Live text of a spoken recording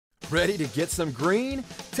Ready to get some green?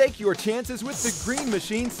 Take your chances with the Green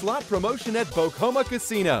Machine slot promotion at Homa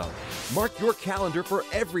Casino. Mark your calendar for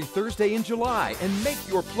every Thursday in July and make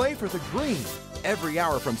your play for the green. Every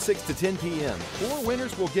hour from 6 to 10 p.m., 4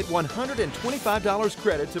 winners will get $125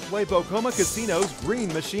 credit to play Homa Casino's Green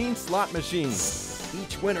Machine slot machine.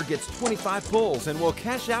 Each winner gets 25 pulls and will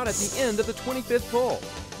cash out at the end of the 25th pull.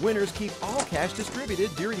 Winners keep all cash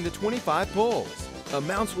distributed during the 25 pulls.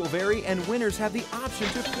 Amounts will vary, and winners have the option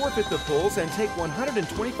to forfeit the pulls and take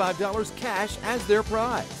 $125 cash as their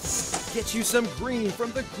prize. Get you some green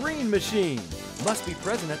from the Green Machine. Must be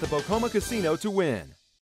present at the Homa Casino to win.